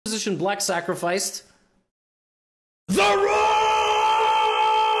Position black sacrificed the rook!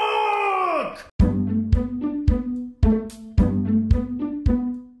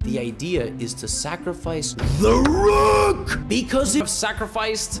 The idea is to sacrifice the rook! Because if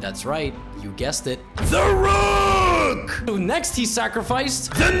sacrificed, that's right, you guessed it, the rook! So next he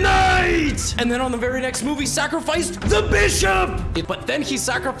sacrificed the knight! And then on the very next move he sacrificed the bishop! But then he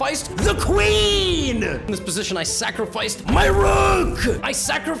sacrificed the queen! In this position I sacrificed my rook! I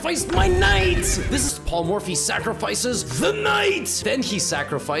sacrificed my knight! This is Paul Morphy sacrifices the knight! Then he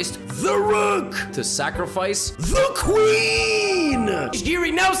sacrificed the rook to sacrifice the queen!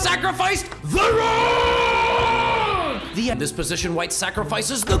 Giri now sacrificed the rook! This position, white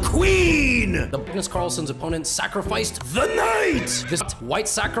sacrifices the queen! The Magnus Carlsen's opponent sacrificed the knight! This white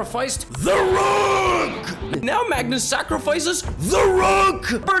sacrificed the rook! Now Magnus sacrifices the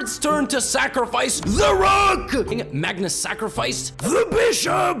rook! Bird's turn to sacrifice the rook! Magnus sacrificed the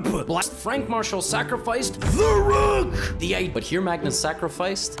bishop! Frank Marshall sacrificed the rook! But here Magnus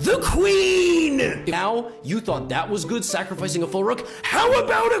sacrificed the queen! Now, you thought that was good, sacrificing a full rook? How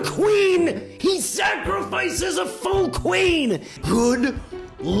about a queen? He sacrifices a full queen! Good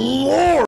lord!